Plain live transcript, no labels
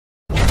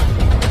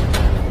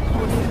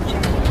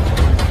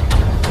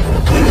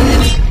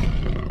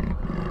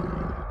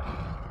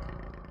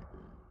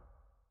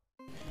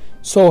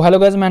So hello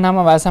guys, मेरा नाम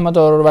है 𝐻𝐤𝐤𝐿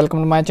और welcome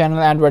to my channel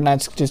Edward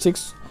 966।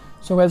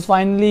 So guys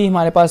finally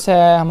हमारे पास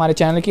है हमारे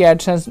चैनल की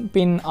एडसेंस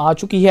पिन आ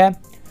चुकी है।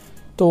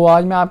 तो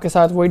आज मैं आपके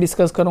साथ वही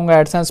डिस्कस करूंगा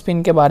एडसेंस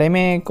पिन के बारे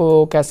में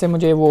को कैसे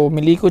मुझे वो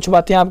मिली। कुछ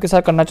बातें आपके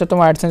साथ करना चाहता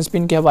हूँ एडसेंस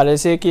पिन के हवाले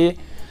से कि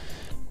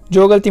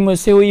जो गलती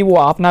मुझसे हुई वो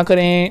आप ना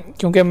करें,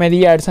 क्योंकि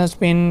मेरी एडसेंस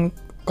पिन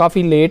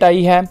काफ़ी लेट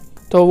आई है।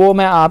 तो वो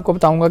मैं आपको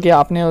बताऊँगा कि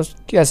आपने उस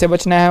कैसे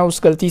बचना है उस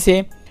गलती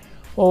से।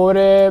 और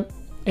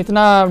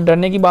इतना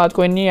डरने की बात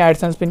कोई नहीं है,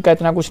 एडसेंस पिन का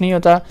इतना कुछ नहीं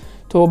होता।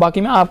 तो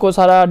बाकी मैं आपको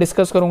सारा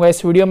डिस्कस करूंगा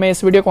इस वीडियो में।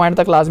 इस वीडियो को एंड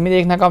तक लाजमी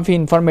देखना, काफ़ी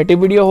इन्फॉर्मेटिव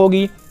वीडियो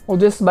होगी। और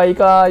जिस भाई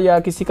का या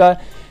किसी का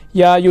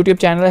या यूट्यूब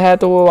चैनल है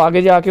तो वो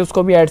आगे जाके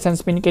उसको भी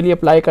एडसेंस पिन के लिए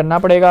अप्लाई करना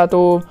पड़ेगा।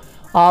 तो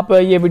आप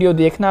ये वीडियो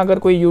देखना, अगर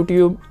कोई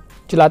यूट्यूब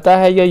चलाता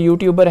है या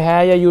यूट्यूबर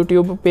है या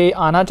यूट्यूब पे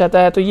आना चाहता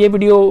है तो ये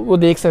वीडियो वो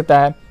देख सकता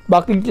है।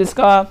 बाकी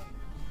जिसका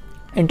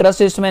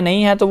इंटरेस्ट इसमें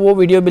नहीं है तो वो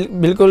वीडियो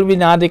बिल्कुल भी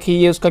ना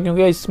देखिए उसका,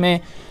 क्योंकि इसमें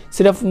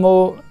सिर्फ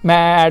वो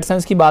मैं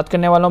एडसेंस की बात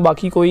करने वाला हूँ,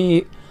 बाकी कोई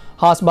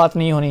ख़ास बात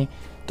नहीं होनी।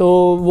 तो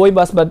वही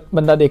बस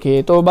बंदा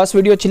देखे। तो बस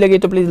वीडियो अच्छी लगी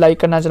तो प्लीज़ लाइक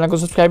करना, चैनल को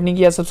सब्सक्राइब नहीं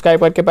किया सब्सक्राइब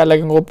करके बेल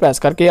आइकन को प्रेस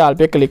करके ऑल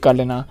पे क्लिक कर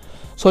लेना।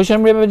 सोशल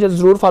मीडिया पे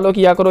ज़रूर फॉलो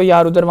किया करो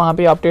यार, उधर वहाँ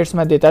पे अपडेट्स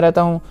मैं देता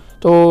रहता हूँ।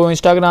 तो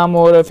इंस्टाग्राम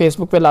और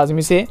फेसबुक पे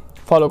लाजमी से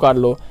फॉलो कर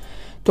लो।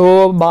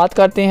 तो बात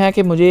करते हैं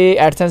कि मुझे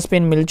एडसेंस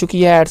पिन मिल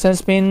चुकी है।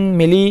 एडसेंस पिन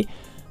मिली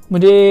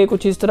मुझे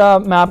कुछ इस तरह,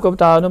 मैं आपको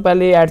बता दूं।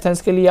 पहले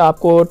एडसेंस के लिए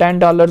आपको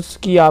 $10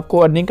 की आपको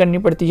अर्निंग करनी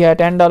पड़ती है।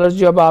 $10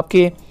 जब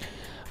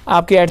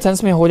आपके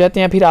एडसेंस में हो जाते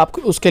हैं फिर आप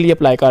उसके लिए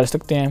अप्लाई कर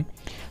सकते हैं।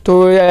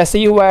 तो ऐसे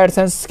ही हुआ,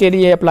 एडसेंस के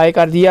लिए अप्लाई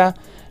कर दिया।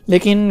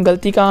 लेकिन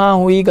गलती कहाँ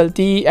हुई,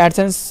 गलती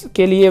एडसेंस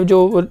के लिए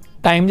जो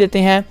टाइम देते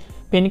हैं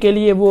पिन के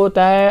लिए वो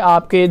होता है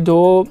आपके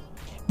 2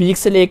 वीक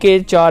से लेके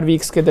 4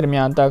 वीक्स के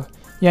दरमियान तक,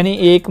 यानी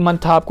 1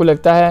 मंथ आपको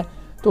लगता है।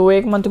 तो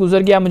 1 मंथ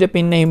गुजर गया, मुझे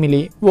पिन नहीं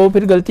मिली। वो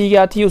फिर गलती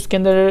क्या थी, उसके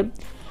अंदर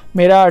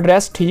मेरा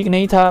एड्रेस ठीक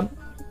नहीं था।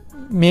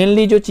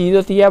 मेनली जो चीज़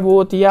होती है वो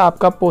होती है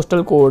आपका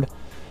पोस्टल कोड,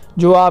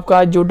 जो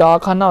आपका जो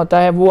डाक खाना होता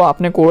है वो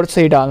आपने कोड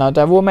सही डालना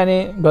होता है। वो मैंने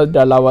गलत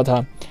डाला हुआ था,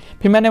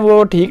 फिर मैंने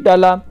वो ठीक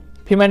डाला।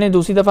 फिर मैंने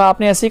दूसरी दफ़ा,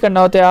 आपने ऐसे ही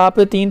करना होता है, आप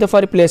 3 दफ़ा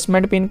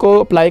रिप्लेसमेंट पिन को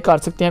अप्लाई कर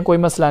सकते हैं, कोई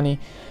मसला नहीं।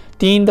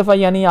 3 दफ़ा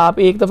यानी आप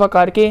 1 दफ़ा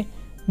करके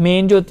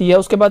मेन जो होती है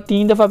उसके बाद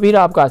 3 दफ़ा फिर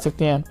आप कर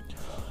सकते हैं।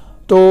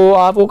 तो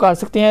आप वो कर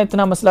सकते हैं,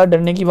 इतना मसला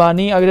डरने की बात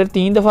नहीं। अगर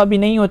 3 दफ़ा भी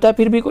नहीं होता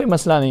फिर भी कोई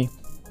मसला नहीं।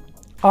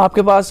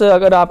 आपके पास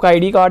अगर आपका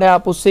आईडी कार्ड है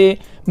आप उससे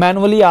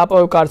मैनुअली आप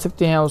कर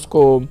सकते हैं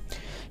उसको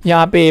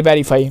यहाँ पे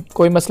वेरीफाई,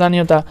 कोई मसला नहीं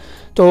होता।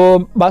 तो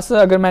बस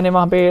अगर मैंने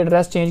वहाँ पे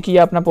एड्रेस चेंज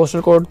किया अपना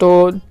पोस्टल कोड,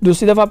 तो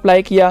दूसरी दफ़ा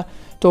अप्लाई किया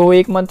तो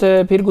 1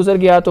 मंथ फिर गुजर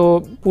गया,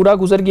 तो पूरा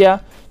गुजर गया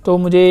तो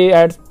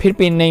मुझे फिर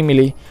पिन नहीं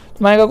मिली।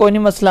 तो मैंने कहा कोई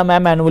नहीं मसला, मैं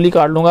मैनुअली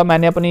कर लूँगा।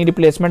 मैंने अपनी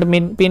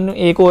रिप्लेसमेंट पिन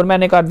एक और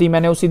मैंने कर दी,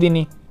 मैंने उसी दिन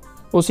ही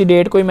उसी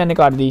डेट को ही मैंने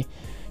कर दी,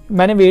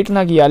 मैंने वेट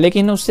ना किया।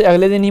 लेकिन उससे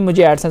अगले दिन ही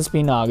मुझे एडसेंस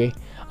पिन आ गई।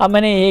 अब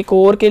मैंने एक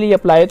और के लिए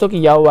अप्लाई तो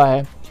किया हुआ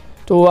है,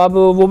 तो अब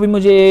वो भी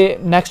मुझे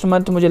नेक्स्ट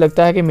मंथ मुझे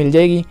लगता है कि मिल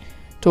जाएगी।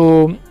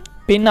 तो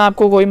पिन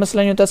आपको कोई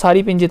मसला नहीं होता,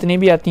 सारी पिन जितनी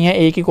भी आती हैं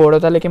एक ही कोड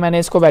होता है, लेकिन मैंने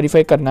इसको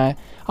वेरीफाई करना है।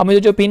 अब मुझे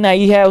जो पिन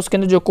आई है उसके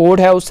अंदर जो कोड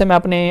है उससे मैं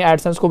अपने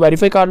एडसेंस को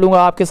वेरीफाई कर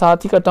लूँगा। आपके साथ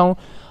ही करता हूँ,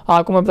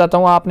 आपको मैं बताता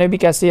हूँ आपने भी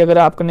कैसे, अगर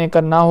आपने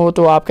करना हो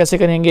तो आप कैसे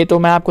करेंगे। तो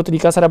मैं आपको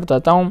तरीका सारा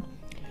बताता हूँ।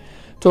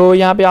 तो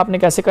यहाँ पे आपने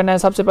कैसे करना है,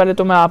 सबसे पहले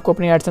तो मैं आपको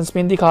अपनी एडसेंस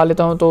पिन दिखा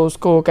लेता हूँ। तो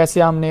उसको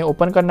कैसे हमने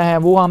ओपन करना है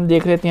वो हम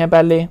देख लेते हैं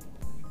पहले।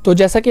 तो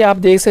जैसा कि आप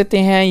देख सकते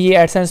हैं ये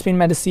एडसेंस पिन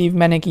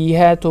मैंने की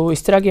है। तो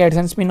इस तरह की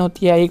एडसेंस पिन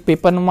होती है, एक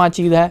पेपर नुमा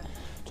चीज़ है।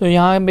 तो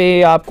यहाँ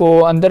पे आपको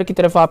अंदर की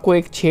तरफ आपको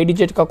एक 6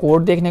 डिजिट का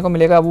कोड देखने को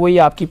मिलेगा, वही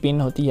आपकी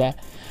पिन होती है।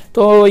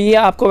 तो ये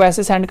आपको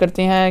वैसे सेंड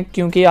करते हैं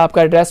क्योंकि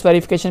आपका एड्रेस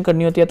वेरिफिकेशन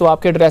करनी होती है, तो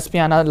आपके एड्रेस पे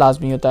आना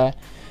लाजमी होता है।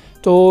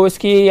 तो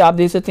इसकी आप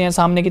देख सकते हैं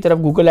सामने की तरफ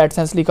गूगल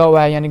एडसेंस लिखा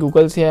हुआ है, यानी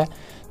गूगल से है।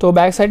 तो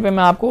बैक साइड पे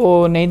मैं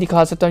आपको नहीं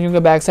दिखा सकता क्योंकि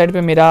बैक साइड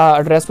पे मेरा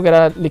एड्रेस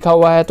वगैरह लिखा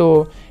हुआ है।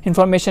 तो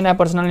इन्फॉर्मेशन है,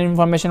 पर्सनल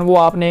इन्फॉर्मेशन, वो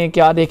आपने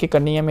क्या देख के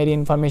करनी है मेरी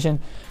इन्फॉर्मेशन,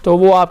 तो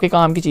वो आपके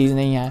काम की चीज़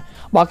नहीं है।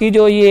 बाकी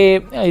जो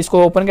ये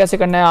इसको ओपन कैसे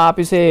करना है, आप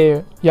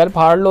इसे यार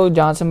फाड़ लो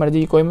जहाँ से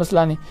मर्जी, कोई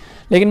मसला नहीं।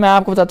 लेकिन मैं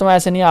आपको बताता हूँ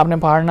ऐसे नहीं आपने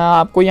फाड़ना।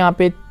 आपको यहाँ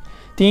पे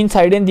 3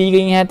 साइडें दी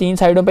गई हैं, 3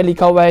 साइडों पे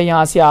लिखा हुआ है,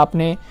 यहाँ से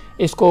आपने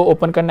इसको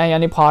ओपन करना है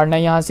यानी फाड़ना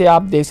है। यहाँ से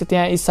आप देख सकते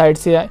हैं इस साइड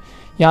से,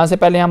 यहाँ से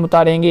पहले हम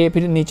उतारेंगे,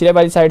 फिर निचले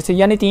वाली साइड से,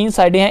 यानी 3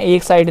 साइडें हैं,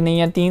 एक साइड नहीं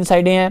है, 3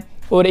 साइडें हैं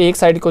और एक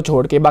साइड को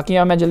छोड़ के। बाकी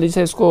मैं जल्दी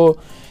से इसको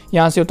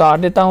यहाँ से उतार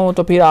देता हूँ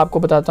तो फिर आपको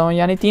बताता हूँ।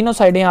 यानी तीनों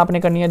साइडें आपने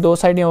करनी है, 2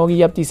 साइडें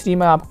होगी, अब तीसरी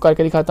मैं आपको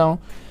करके दिखाता हूँ।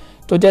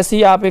 तो जैसे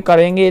ही आप ये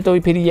करेंगे तो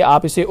फिर ये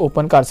आप इसे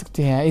ओपन कर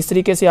सकते हैं। इस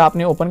तरीके से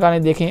आपने ओपन करने,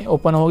 देखें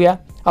ओपन हो गया।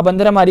 अब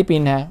अंदर हमारी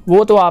पिन है,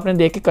 वो तो आपने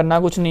देख के करना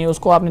कुछ नहीं,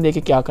 उसको आपने देख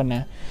के क्या करना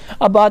है।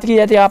 अब बात की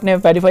जाती है आपने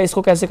वेरीफाई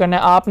इसको कैसे करना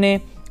है। आपने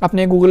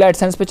अपने गूगल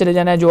एडसेंस पे चले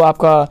जाना है, जो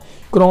आपका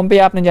क्रोम पे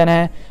आपने जाना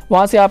है।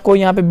 वहाँ से आपको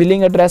यहाँ पे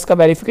बिलिंग एड्रेस का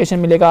वेरिफिकेशन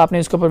मिलेगा, आपने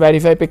इसके ऊपर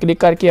वेरीफाई पे क्लिक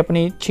करके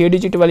अपनी 6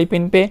 डिजिट वाली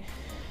पिन पे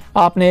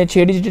आपने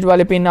 6 डिजिट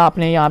वाले पिन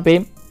आपने यहाँ पे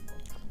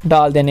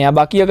डाल देने हैं।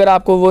 बाकी अगर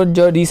आपको वो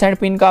जो रीसेंट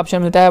पिन का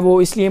ऑप्शन मिलता है वो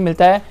इसलिए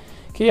मिलता है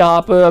कि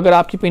आप अगर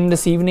आपकी पिन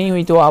रिसीव नहीं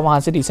हुई तो आप वहाँ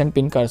से रीसेंट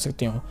पिन कर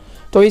सकते हो।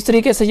 तो इस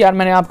तरीके से यार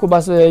मैंने आपको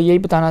बस यही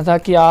बताना था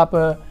कि आप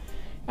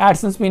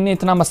एडसेंस पिन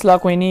इतना मसला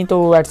कोई नहीं,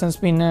 तो एडसेंस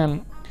पिन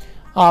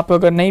आप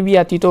अगर नहीं भी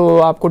आती तो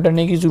आपको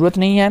डरने की ज़रूरत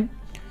नहीं है।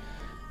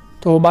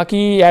 तो बाकी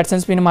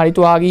एडसेंस पिन हमारी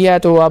तो आ गई है,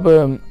 तो अब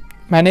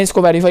मैंने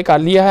इसको वेरीफाई कर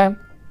लिया है।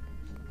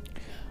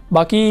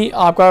 बाकी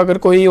आपका अगर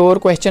कोई और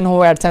क्वेश्चन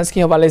हो एडसेंस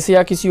के हवाले से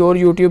या किसी और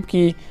यूट्यूब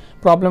की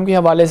प्रॉब्लम के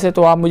हवाले से,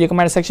 तो आप मुझे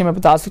कमेंट सेक्शन में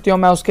बता सकते हो,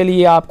 मैं उसके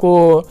लिए आपको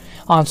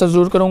आंसर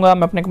ज़रूर करूँगा।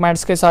 मैं अपने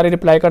कमेंट्स के सारे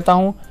रिप्लाई करता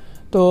हूँ।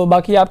 तो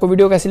बाकी आपको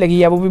वीडियो कैसी लगी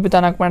है वो भी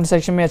बताना कमेंट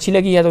सेक्शन में। अच्छी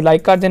लगी है तो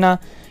लाइक कर देना,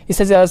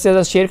 इससे ज़्यादा से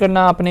ज़्यादा शेयर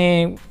करना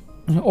अपने,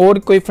 और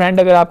कोई फ्रेंड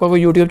अगर आपका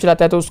कोई यूट्यूब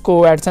चलाता है तो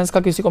उसको एडसेंस का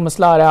किसी को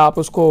मसला आ रहा है, आप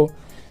उसको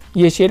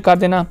ये शेयर कर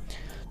देना।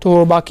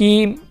 तो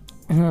बाकी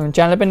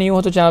चैनल पे न्यू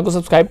हो तो चैनल को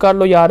सब्सक्राइब कर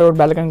लो यार, और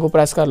बेल आइकन को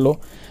प्रेस कर लो।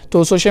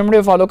 तो सोशल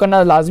मीडिया फॉलो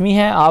करना लाजमी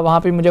है, आप वहाँ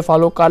पे मुझे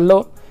फॉलो कर लो।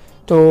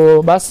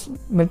 तो बस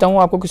मिलता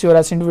हूँ आपको किसी और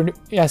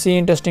ऐसी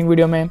इंटरेस्टिंग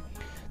वीडियो में।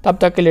 तब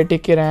तक के लिए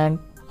टेक केयर एंड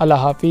अल्लाह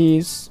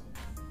हाफिज़।